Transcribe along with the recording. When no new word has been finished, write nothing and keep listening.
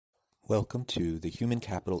Welcome to the Human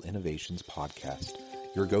Capital Innovations Podcast,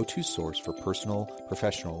 your go-to source for personal,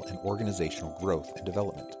 professional, and organizational growth and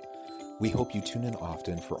development. We hope you tune in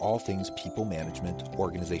often for all things people management,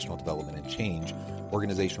 organizational development and change,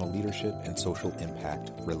 organizational leadership, and social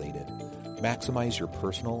impact related. Maximize your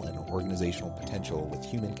personal and organizational potential with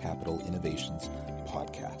Human Capital Innovations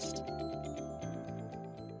Podcast.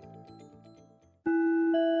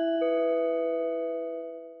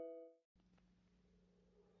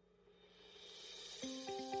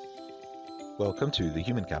 Welcome to the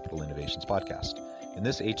Human Capital Innovations Podcast. In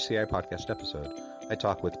this HCI podcast episode, I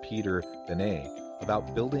talk with Peter Benei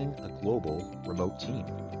about building a global remote team.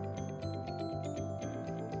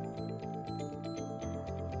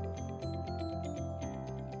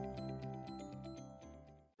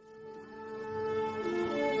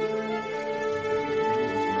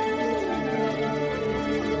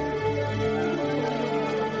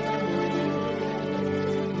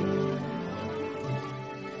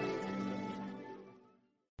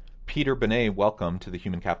 Peter Benei, welcome to the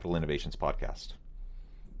Human Capital Innovations Podcast.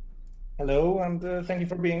 Hello, and thank you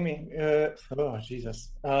for being me.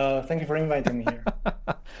 Thank you for inviting me here.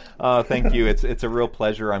 Thank you. It's a real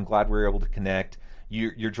pleasure. I'm glad we were able to connect.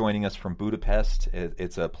 You're joining us from Budapest.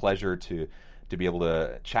 It's a pleasure to be able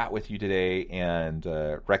to chat with you today, and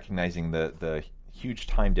recognizing the huge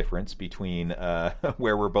time difference between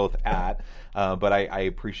where we're both at. But I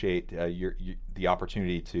appreciate the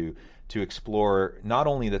opportunity to explore not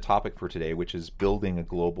only the topic for today, which is building a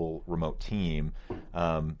global remote team.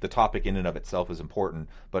 The topic in and of itself is important,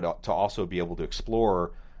 but to also be able to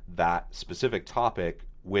explore that specific topic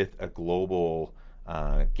with a global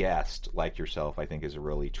guest like yourself, I think is a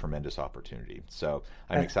really tremendous opportunity. So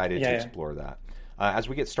I'm excited to explore that. As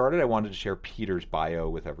we get started, I wanted to share Peter's bio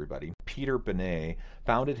with everybody. Peter Benei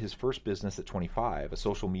founded his first business at 25, a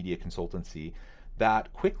social media consultancy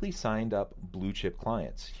that quickly signed up blue chip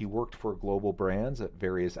clients. He worked for global brands at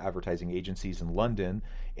various advertising agencies in London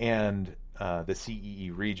and the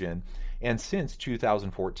CEE region, and since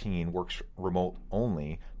 2014 works remote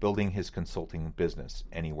only, building his consulting business,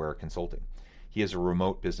 Anywhere Consulting. He is a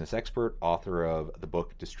remote business expert, author of the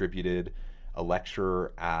book Distributed, a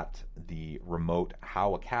lecturer at the Remote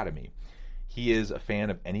How Academy. He is a fan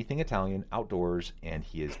of anything Italian, outdoors, and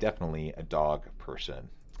he is definitely a dog person.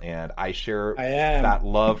 And I share that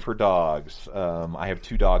love for dogs. I have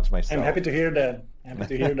 2 dogs myself. I'm happy to hear that.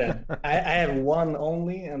 I have one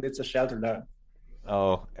only, and it's a shelter dog.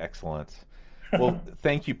 Oh, excellent. Well,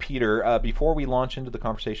 thank you, Peter. Before we launch into the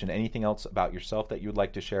conversation, anything else about yourself that you would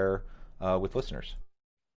like to share with listeners?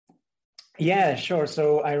 Yeah, sure.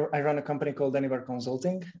 So I run a company called Anywhere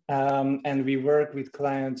Consulting, and we work with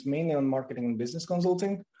clients mainly on marketing and business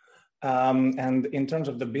consulting. And in terms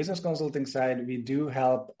of the business consulting side, we do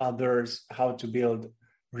help others how to build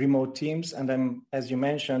remote teams. And then, as you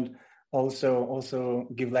mentioned, also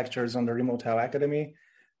give lectures on the Remote How Academy,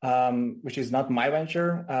 which is not my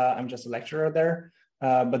venture. I'm just a lecturer there,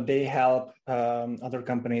 but they help other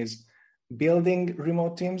companies building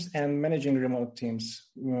remote teams and managing remote teams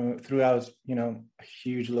throughout, a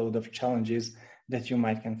huge load of challenges that you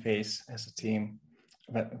might can face as a team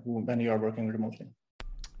when you are working remotely.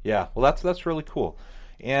 Yeah, well, that's really cool,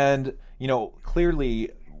 and clearly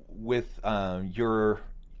with your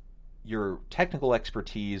technical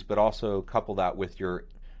expertise, but also couple that with your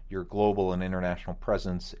global and international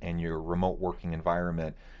presence and your remote working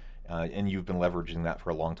environment, and you've been leveraging that for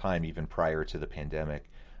a long time, even prior to the pandemic.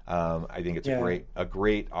 I think it's a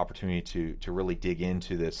great opportunity to really dig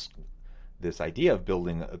into this idea of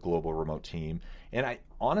building a global remote team, and I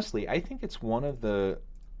think it's one of the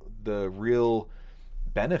real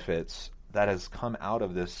benefits that has come out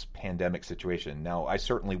of this pandemic situation. Now, I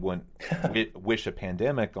certainly wouldn't wish a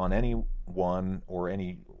pandemic on anyone or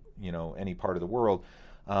any part of the world,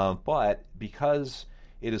 but because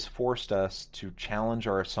it has forced us to challenge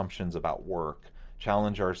our assumptions about work,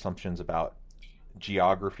 challenge our assumptions about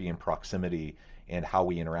geography and proximity and how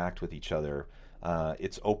we interact with each other,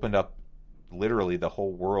 it's opened up literally the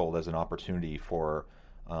whole world as an opportunity for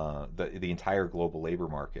the entire global labor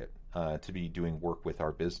market to be doing work with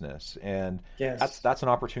our business, and that's an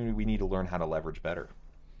opportunity we need to learn how to leverage better.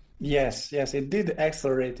 Yes, it did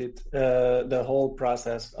accelerate it, the whole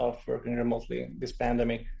process of working remotely, this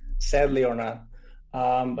pandemic, sadly or not.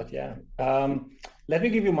 Let me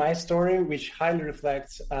give you my story, which highly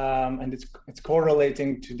reflects, and it's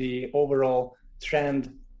correlating to the overall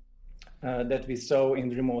trend that we saw in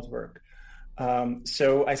remote work.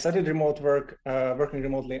 So I started remote work, working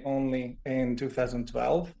remotely only in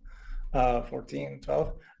 2012.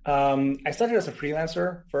 12. I started as a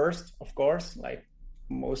freelancer first, of course, like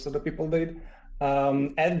most of the people did.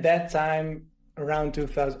 At that time, around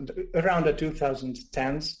 2000, around the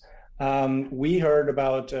 2010s, we heard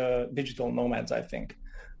about digital nomads, I think.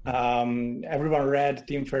 Everyone read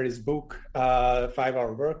Tim Ferriss' book, 5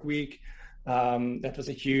 Hour Work Week. That was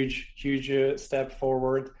a huge step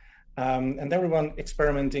forward. And everyone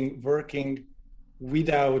experimenting, working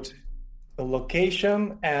without a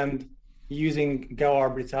location and using geo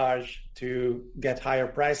arbitrage to get higher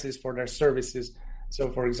prices for their services. So,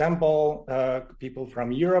 for example, people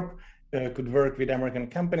from Europe could work with American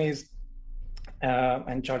companies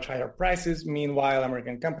and charge higher prices. Meanwhile,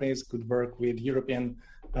 American companies could work with European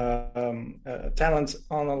talents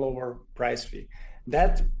on a lower price fee.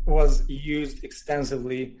 That was used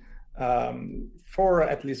extensively for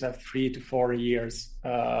at least 3 to 4 years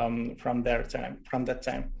from that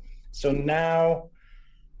time. So now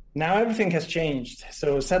everything has changed.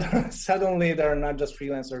 So suddenly there are not just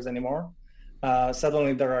freelancers anymore.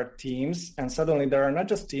 Suddenly there are teams, and suddenly there are not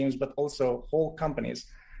just teams, but also whole companies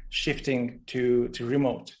shifting to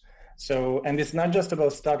remote. So, and it's not just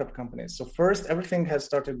about startup companies. So first, everything has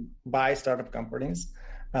started by startup companies.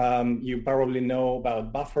 You probably know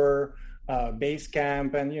about Buffer,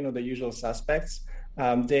 Basecamp, and the usual suspects.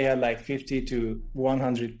 They had like 50 to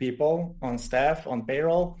 100 people on staff, on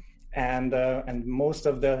payroll, and most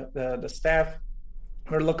of the staff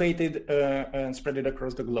were located and spread it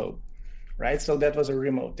across the globe, right? So that was a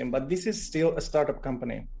remote team, but this is still a startup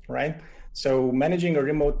company, right? So managing a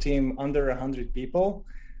remote team under 100 people,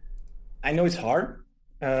 I know it's hard.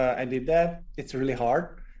 I did that. It's really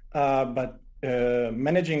hard. But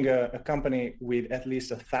managing a company with at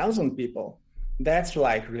least 1,000 people, that's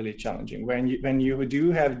like really challenging. When you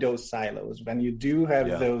do have those silos, when you do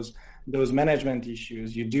have those management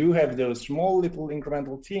issues, you do have those small little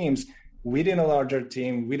incremental teams within a larger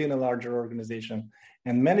team, within a larger organization,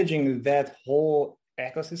 and managing that whole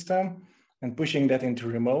ecosystem and pushing that into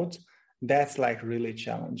remote, that's like really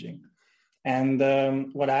challenging. And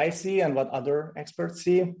what I see and what other experts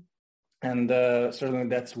see, and certainly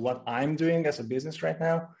that's what I'm doing as a business right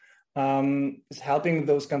now, is helping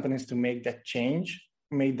those companies to make that change,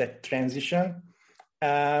 make that transition.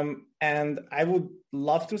 And I would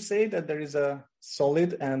love to say that there is a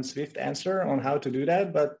solid and swift answer on how to do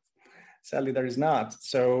that, but sadly there is not.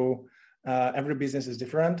 So every business is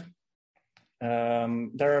different.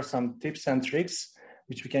 There are some tips and tricks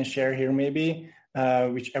which we can share here maybe,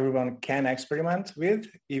 which everyone can experiment with,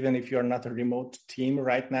 even if you're not a remote team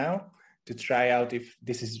right now, to try out if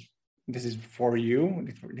this is for you,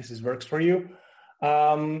 if works for you.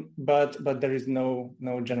 But there is no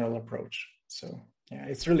general approach. So yeah,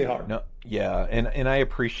 it's really hard. No, yeah, and I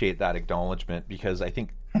appreciate that acknowledgement, because I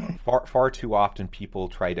think far too often people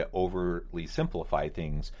try to overly simplify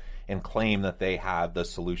things and claim that they have the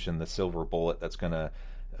solution, the silver bullet that's going to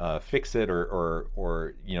fix it,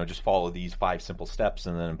 or just follow these 5 simple steps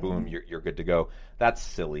and then boom, you're good to go. That's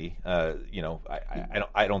silly. I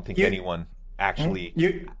don't think anyone actually.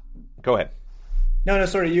 Go ahead. No,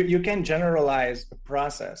 sorry. You can generalize a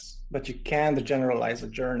process, but you can't generalize a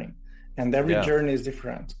journey, and every journey is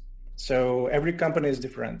different. So every company is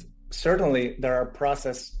different. Certainly, there are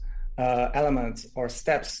process elements or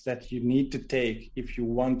steps that you need to take if you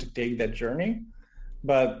want to take that journey,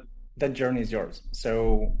 but that journey is yours.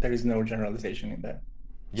 So there is no generalization in that.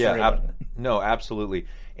 Yeah, no, absolutely.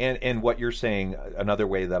 And what you're saying, another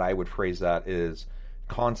way that I would phrase that is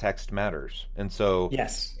context matters. And so,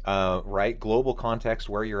 yes, right, global context,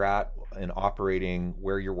 where you're at and operating,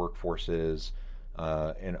 where your workforce is,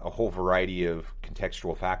 and a whole variety of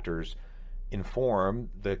contextual factors inform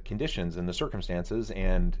the conditions and the circumstances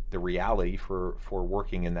and the reality for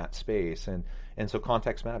working in that space. And so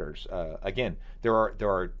context matters. Again, there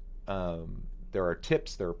are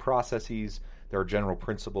tips, there are processes, there are general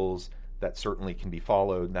principles that certainly can be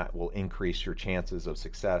followed, and that will increase your chances of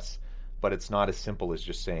success. But it's not as simple as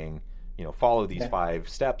just saying, follow these 5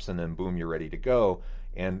 steps and then boom, you're ready to go.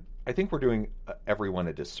 And I think we're doing everyone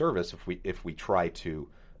a disservice if we try to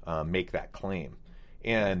make that claim.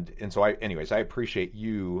 And so I appreciate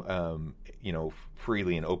you,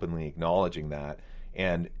 freely and openly acknowledging that.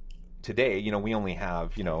 And today, we only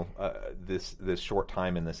have, this short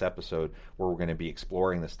time in this episode where we're going to be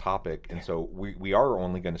exploring this topic. And so we are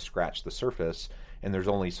only going to scratch the surface, and there's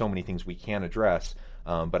only so many things we can address.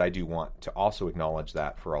 But I do want to also acknowledge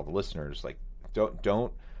that for all the listeners, like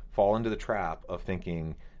don't fall into the trap of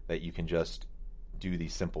thinking that you can just do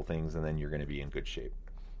these simple things and then you're going to be in good shape.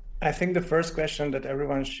 I think the first question that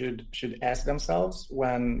everyone should ask themselves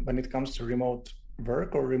when it comes to remote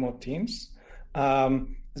work or remote teams,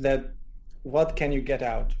 is that what can you get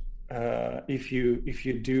out if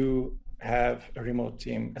you do have a remote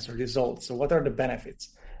team as a result? So what are the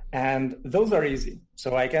benefits? And those are easy.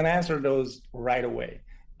 So I can answer those right away.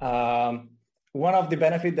 One of the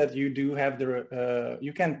benefits that you do have,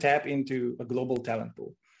 you can tap into a global talent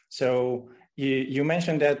pool. So you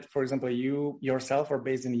mentioned that, for example, you yourself are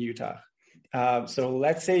based in Utah. So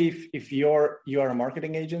let's say if you are a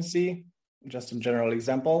marketing agency, just a general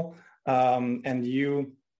example, and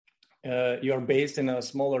you are based in a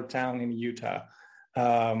smaller town in Utah,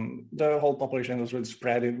 the whole population was really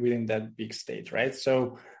spread within that big state, right?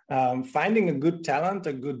 So finding a good talent,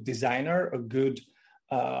 a good designer, a good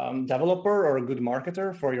developer, or a good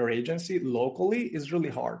marketer for your agency locally is really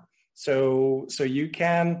hard. So you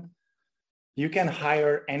can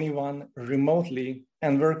hire anyone remotely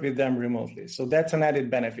and work with them remotely. So that's an added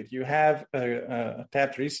benefit. You have a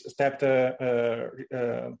tapped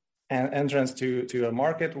entrance to a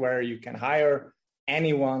market where you can hire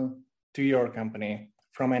anyone to your company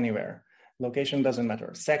from anywhere. Location doesn't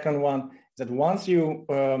matter. Second one is that once you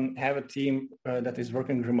have a team that is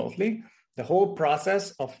working remotely, the whole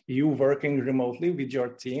process of you working remotely with your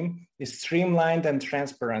team is streamlined and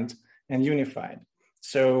transparent and unified.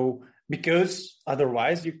 So because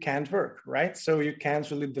otherwise you can't work, right? So you can't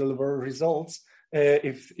really deliver results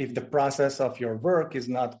if the process of your work is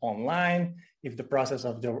not online, if the process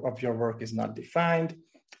of your work is not defined.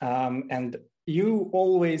 And you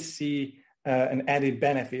always see an added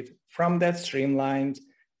benefit from that streamlined,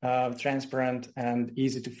 transparent, and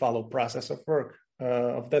easy to follow process of work,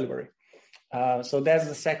 of delivery. So that's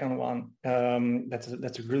the second one. That's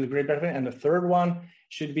a really great benefit. And the third one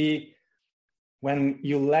should be when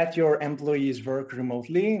you let your employees work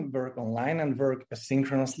remotely, work online, and work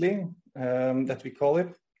asynchronously, that we call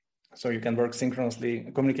it. So you can work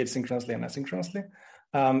synchronously, communicate synchronously and asynchronously.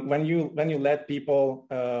 When you let people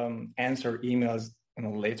answer emails on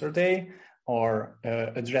a later day, or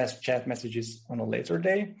address chat messages on a later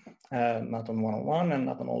day, not on one-on-one and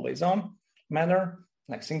not on always on manner,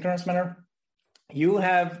 like synchronous manner, you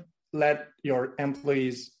have let your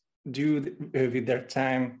employees do with their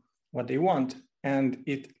time what they want. And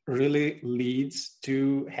it really leads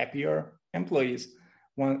to happier employees.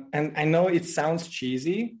 And I know it sounds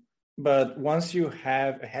cheesy, but once you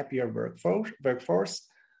have a happier workforce,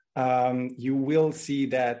 you will see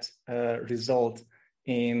that result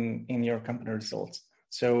in your company results.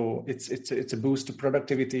 So it's a boost to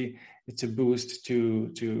productivity. It's a boost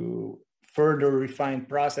to further refine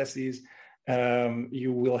processes.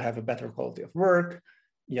 You will have a better quality of work,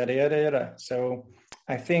 yada, yada, yada. So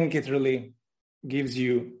I think it really gives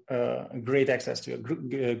you great access to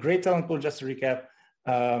a great talent pool, just to recap,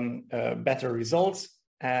 better results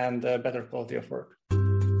and better quality of work.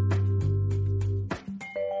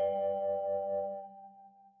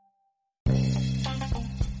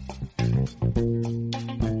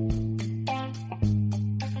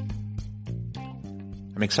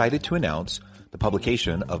 I'm excited to announce the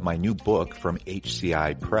publication of my new book from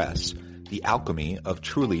HCI Press, The Alchemy of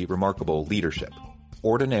Truly Remarkable Leadership: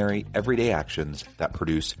 Ordinary, Everyday Actions that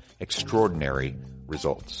Produce Extraordinary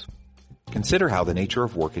Results. Consider how the nature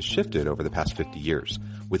of work has shifted over the past 50 years.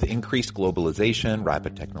 With increased globalization,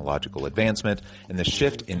 rapid technological advancement, and the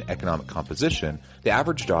shift in economic composition, the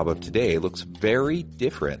average job of today looks very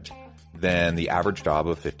different than the average job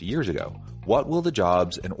of 50 years ago. What will the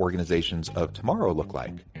jobs and organizations of tomorrow look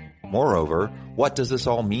like? Moreover, what does this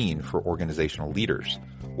all mean for organizational leaders?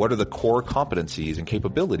 What are the core competencies and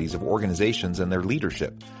capabilities of organizations and their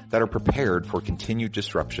leadership that are prepared for continued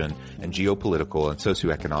disruption and geopolitical and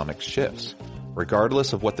socioeconomic shifts?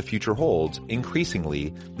 Regardless of what the future holds,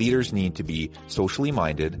 increasingly, leaders need to be socially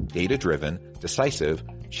minded, data-driven, decisive,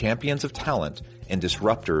 champions of talent, and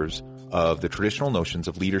disruptors of the traditional notions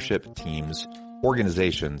of leadership, teams,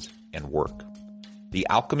 organizations, and work. The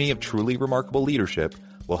Alchemy of Truly Remarkable Leadership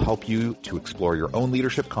will help you to explore your own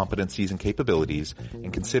leadership competencies and capabilities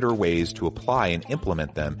and consider ways to apply and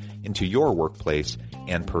implement them into your workplace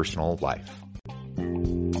and personal life.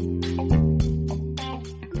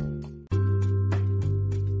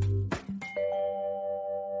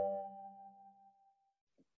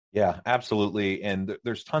 Yeah, absolutely. And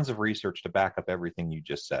there's tons of research to back up everything you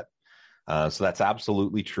just said. So that's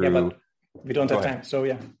absolutely true. Yeah, but we don't have time. So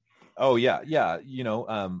yeah. Oh, yeah.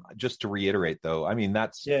 Just to reiterate, though, I mean,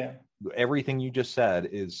 that's everything you just said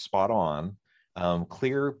is spot on.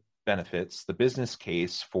 Clear benefits. The business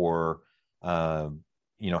case for,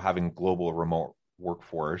 having global remote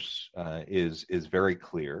workforce is very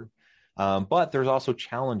clear. But there's also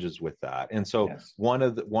challenges with that. And so one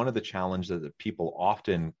of the challenges that people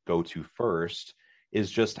often go to first is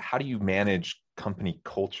just how do you manage company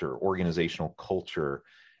culture, organizational culture,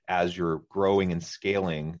 as you're growing and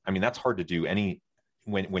scaling. I mean, that's hard to do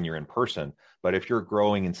when you're in person, but if you're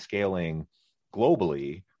growing and scaling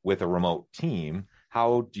globally with a remote team,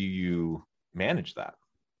 how do you manage that?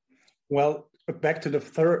 Well, back to the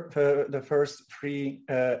first three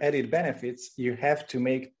added benefits, you have to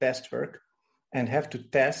make test work and have to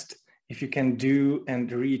test if you can do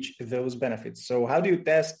and reach those benefits. So how do you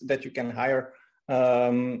test that you can hire?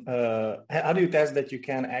 How do you test that you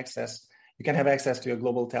can have access to a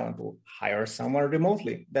global talent pool? Hire someone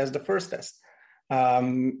remotely. That's the first test. There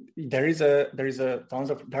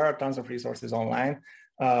are tons of resources online,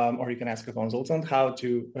 or you can ask a consultant how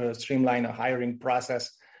to streamline a hiring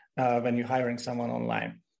process when you're hiring someone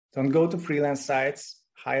online. Don't go to freelance sites,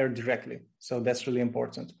 hire directly. So that's really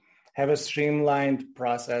important. Have a streamlined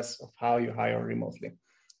process of how you hire remotely.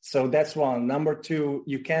 So that's one. Number two,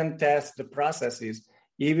 you can test the processes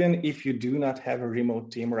even if you do not have a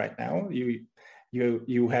remote team right now.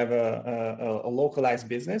 You have a localized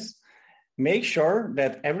business. Make sure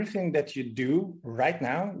that everything that you do right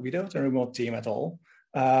now without a remote team at all,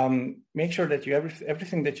 make sure that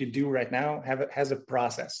everything that you do right now has a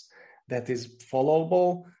process that is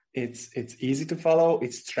followable. It's easy to follow.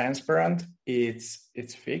 It's transparent. It's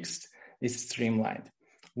fixed. It's streamlined.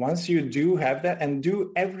 Once you do have that, and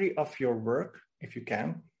do every of your work, if you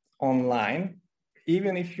can, online,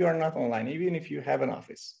 even if you are not online, even if you have an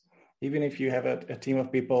office, even if you have a team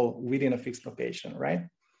of people within a fixed location, right?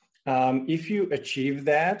 If you achieve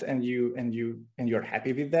that and you're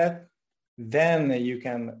happy with that, then you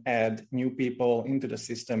can add new people into the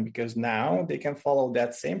system, because now they can follow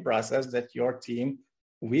that same process that your team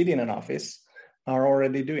within an office are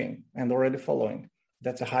already doing and already following.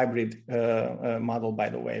 That's a hybrid model, by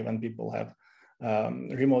the way, when people have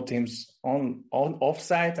remote teams on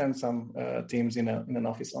offsite and some teams in an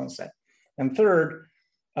office on site. And third,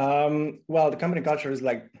 the company culture is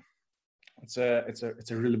like, it's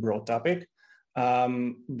a really broad topic,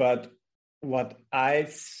 but what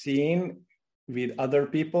I've seen with other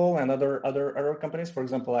people and other companies, for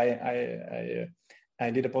example, I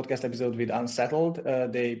did a podcast episode with Unsettled.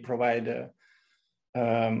 They provide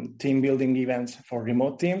team building events for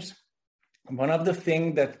remote teams. One of the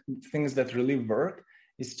things that really work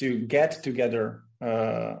is to get together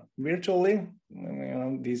virtually,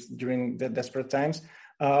 during the desperate times,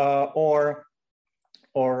 or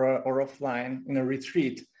offline in a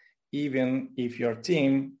retreat, even if your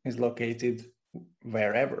team is located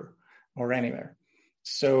wherever or anywhere.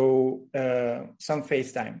 So some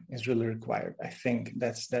FaceTime is really required. I think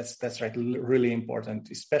that's right, really important,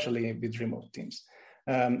 especially with remote teams.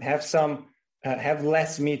 Have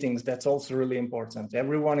less meetings. That's also really important.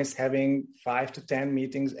 Everyone is having 5 to 10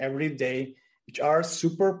 meetings every day, which are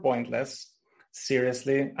super pointless.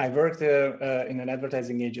 Seriously, I worked in an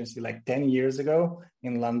advertising agency like 10 years ago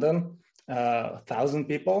in London, 1,000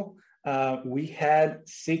 people. We had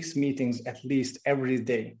 6 meetings at least every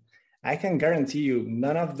day. I can guarantee you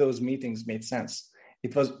none of those meetings made sense.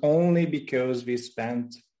 It was only because we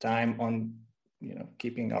spent time on,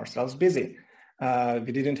 keeping ourselves busy.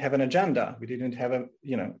 We didn't have an agenda. We didn't have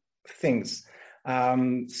things.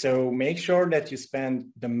 So make sure that you spend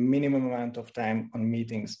the minimum amount of time on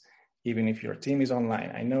meetings, even if your team is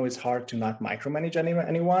online. I know it's hard to not micromanage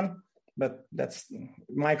anyone, but that's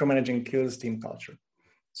micromanaging kills team culture.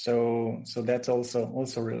 So that's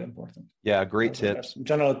also really important. Yeah, great tips.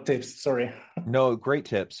 General tips, sorry. No, great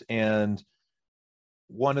tips. And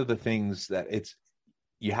one of the things that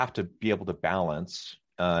you have to be able to balance,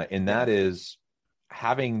 and that is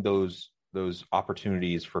having those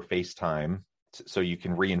opportunities for FaceTime, so you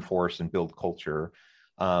can reinforce and build culture.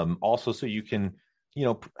 Also, so you can,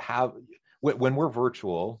 have, when we're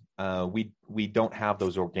virtual, we don't have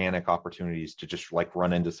those organic opportunities to just like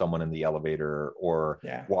run into someone in the elevator or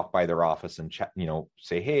walk by their office and check,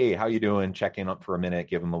 say, hey, how you doing? Check in up for a minute,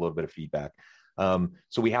 give them a little bit of feedback.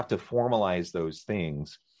 So we have to formalize those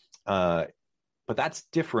things. But that's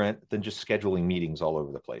different than just scheduling meetings all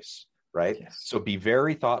over the place, right? Yes. So be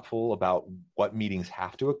very thoughtful about what meetings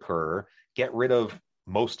have to occur, get rid of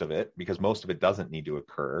most of it because most of it doesn't need to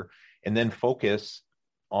occur, and then focus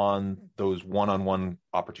on those one-on-one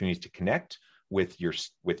opportunities to connect with your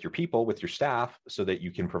people, with your staff, so that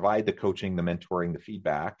you can provide the coaching, the mentoring, the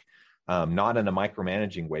feedback, not in a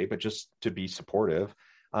micromanaging way, but just to be supportive,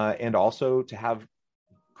 and also to have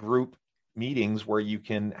group meetings where you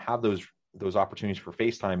can have those opportunities for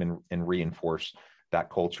FaceTime and reinforce that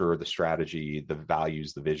culture, the strategy, the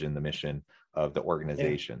values, the vision, the mission of the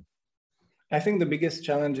organization. I think the biggest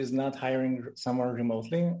challenge is not hiring someone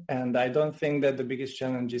remotely. And I don't think that the biggest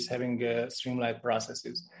challenge is having streamlined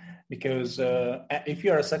processes. because if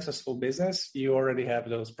you are a successful business, you already have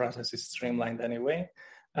those processes streamlined anyway.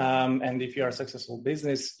 And if you are a successful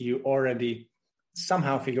business, you already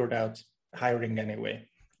somehow figured out hiring anyway,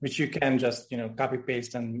 which you can just copy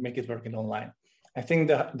paste and make it working online. I think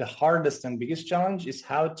the hardest and biggest challenge is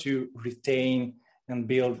how to retain and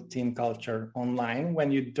build team culture online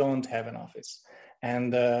when you don't have an office.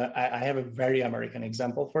 And I have a very American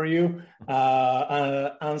example for you.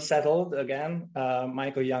 Unsettled again,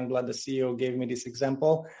 Michael Youngblood, the CEO, gave me this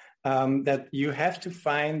example that you have to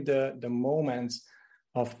find the moments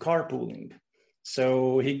of carpooling.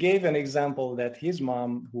 So he gave an example that his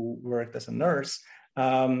mom, who worked as a nurse,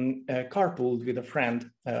 carpooled with a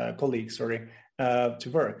friend, colleague, to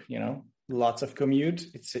work. Lots of commute.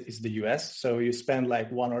 It's the US, so you spend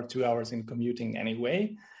like 1 or 2 hours in commuting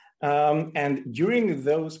anyway. And during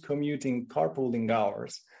those commuting carpooling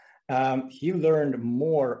hours, he learned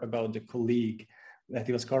more about the colleague that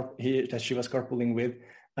she was carpooling with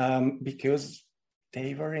because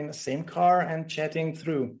they were in the same car and chatting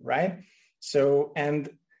through, right? So, and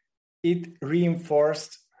it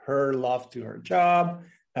reinforced her love to her job.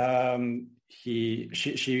 She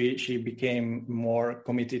became more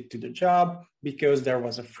committed to the job because there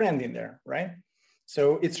was a friend in there, right?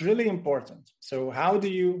 So it's really important. So how do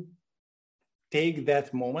you take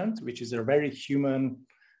that moment, which is a very human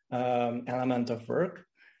element of work?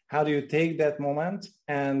 How do you take that moment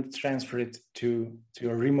and transfer it to a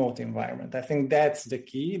remote environment? I think that's the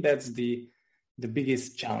key. That's the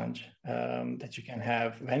biggest challenge that you can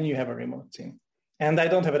have when you have a remote team. And I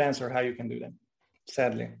don't have an answer how you can do that,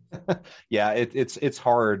 sadly. Yeah, it's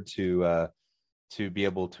hard to be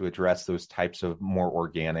able to address those types of more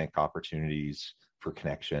organic opportunities for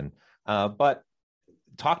connection. But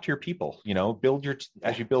talk to your people,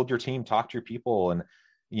 as you build your team, talk to your people, and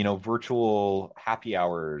virtual happy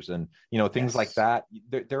hours and things like that.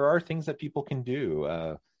 There are things that people can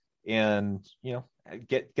do, and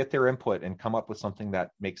get their input and come up with something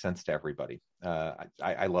that makes sense to everybody.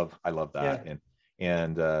 I love that. Yeah.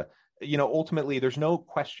 And ultimately, there's no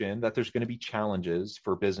question that there's going to be challenges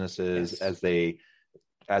for businesses as they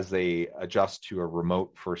adjust to a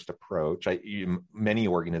remote first approach. Many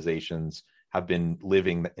organizations have been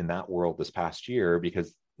living in that world this past year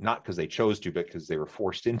not because they chose to, but because they were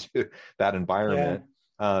forced into that environment.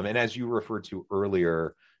 Yeah. And as you referred to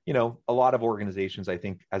earlier, a lot of organizations, I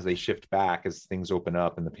think, as they shift back, as things open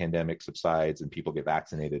up and the pandemic subsides and people get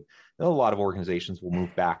vaccinated, a lot of organizations will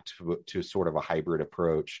move back to sort of a hybrid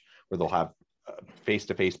approach where they'll have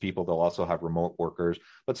face-to-face people. They'll also have remote workers,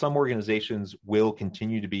 but some organizations will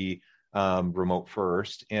continue to be remote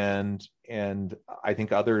first. And I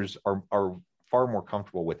think others are far more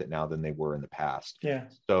comfortable with it now than they were in the past. Yeah.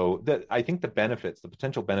 So I think the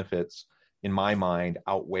potential benefits in my mind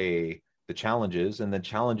outweigh the challenges, and the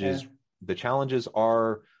challenges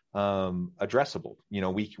are addressable.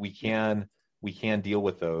 We can deal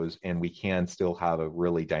with those, and we can still have a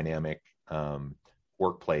really dynamic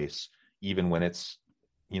workplace, even when it's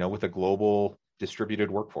with a global distributed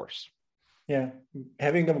workforce. Yeah,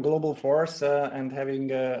 having a global force and having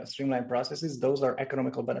streamlined processes, those are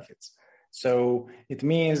economical benefits. So it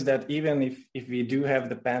means that even if we do have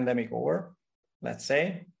the pandemic over, let's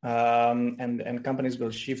say, and companies will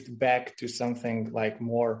shift back to something like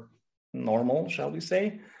more normal, shall we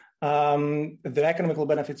say, the economical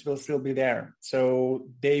benefits will still be there. So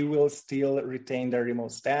they will still retain their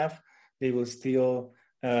remote staff. They will still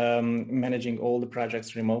managing all the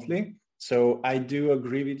projects remotely. So I do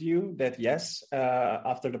agree with you that yes,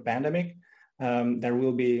 after the pandemic, there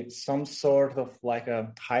will be some sort of like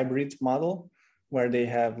a hybrid model where they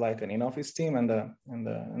have like an in-office team and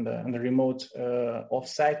the remote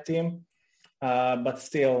off-site team, but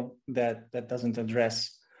still that doesn't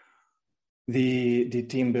address the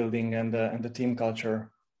team building and the team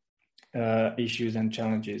culture issues and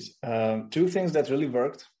challenges. Two things that really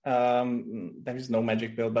worked. There is no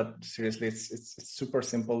magic pill, but seriously, it's super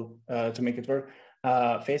simple to make it work.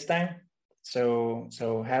 FaceTime. So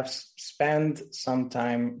spend some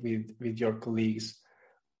time with your colleagues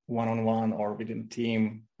one-on-one or within a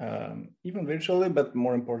team, even virtually, but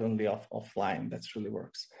more importantly offline. That really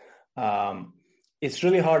works. It's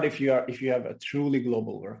really hard if you have a truly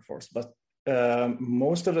global workforce, but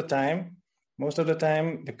most of the time,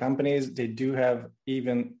 the companies, they do have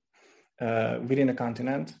even within a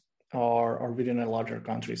continent or within a larger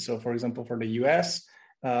country. So for example, for the US,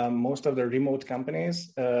 most of the remote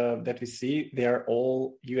companies that we see, they are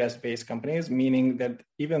all US-based companies, meaning that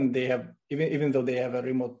even though they have a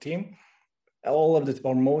remote team,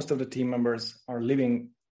 most of the team members are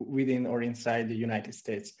living within or inside the United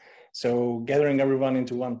States. So gathering everyone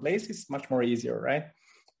into one place is much more easier, right?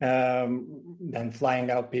 than flying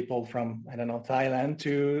out people from, I don't know, Thailand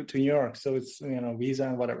to New York. So it's, visa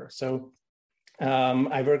and whatever. So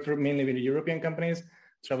I worked mainly with European companies,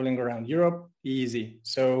 traveling around Europe, easy.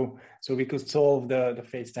 So we could solve the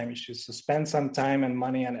FaceTime issues. So spend some time and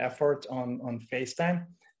money and effort on FaceTime.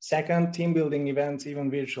 Second, team building events, even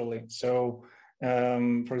virtually. So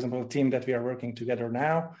for example, a team that we are working together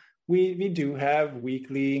now, we do have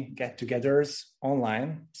weekly get-togethers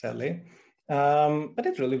online, sadly. But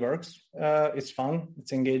it really works. It's fun,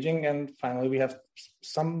 it's engaging. And finally, we have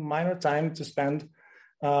some minor time to spend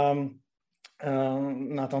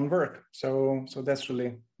not on work. So that's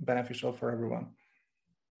really beneficial for everyone.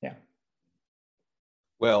 Yeah.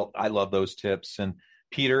 Well, I love those tips. And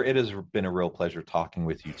Peter, it has been a real pleasure talking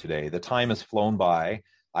with you today. The time has flown by.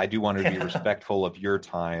 I do want to be respectful of your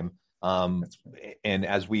time. And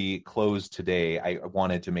as we close today, I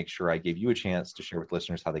wanted to make sure I gave you a chance to share with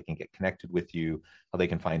listeners how they can get connected with you, how they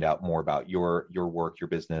can find out more about your work, your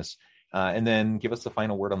business, and then give us the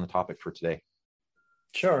final word on the topic for today.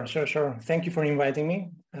 Sure. Thank you for inviting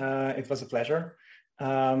me. It was a pleasure.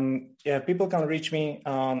 People can reach me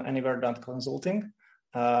on anywhere.consulting.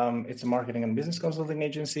 It's a marketing and business consulting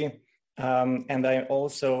agency. And I'm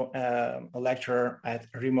also a lecturer at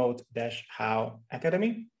Remote-How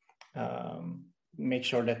Academy. Make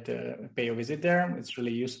sure that pay a visit there. It's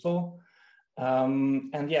really useful.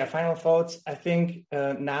 Final thoughts. I think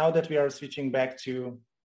now that we are switching back to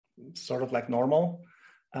sort of like normal,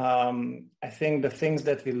 I think the things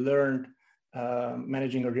that we learned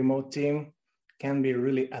managing a remote team can be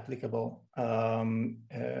really applicable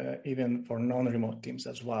even for non-remote teams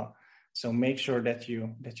as well. So make sure that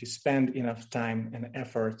you spend enough time and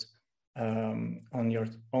effort on your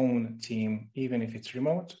own team, even if it's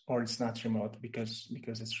remote or it's not remote, because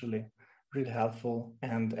it's really, really helpful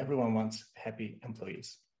and everyone wants happy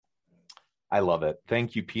employees. I love it.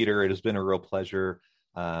 Thank you, Peter. It has been a real pleasure.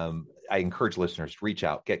 I encourage listeners to reach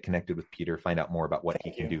out, get connected with Peter, find out more about what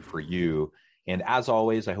he can do for you. And as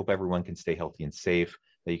always, I hope everyone can stay healthy and safe,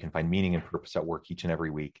 that you can find meaning and purpose at work each and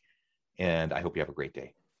every week. And I hope you have a great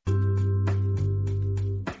day.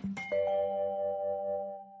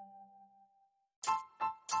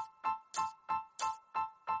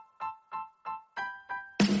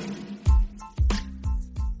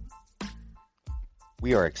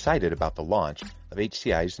 We are excited about the launch of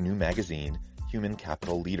HCI's new magazine, Human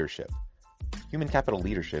Capital Leadership. Human Capital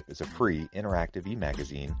Leadership is a free, interactive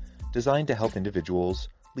e-magazine designed to help individuals,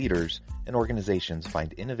 leaders, and organizations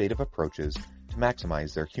find innovative approaches to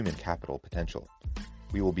maximize their human capital potential.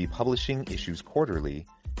 We will be publishing issues quarterly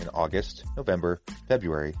in August, November,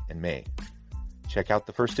 February, and May. Check out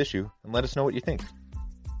the first issue and let us know what you think.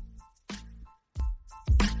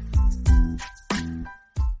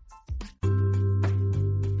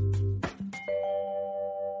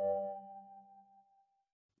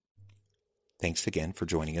 Thanks again for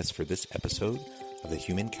joining us for this episode of the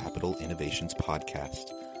Human Capital Innovations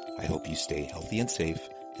Podcast. I hope you stay healthy and safe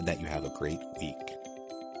and that you have a great week.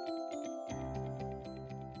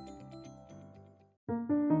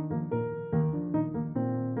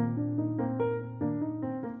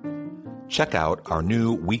 Check out our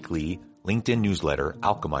new weekly LinkedIn newsletter,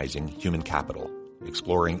 Alchemizing Human Capital,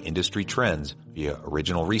 exploring industry trends via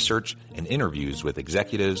original research and interviews with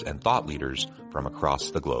executives and thought leaders from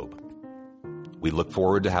across the globe. We look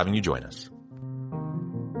forward to having you join us.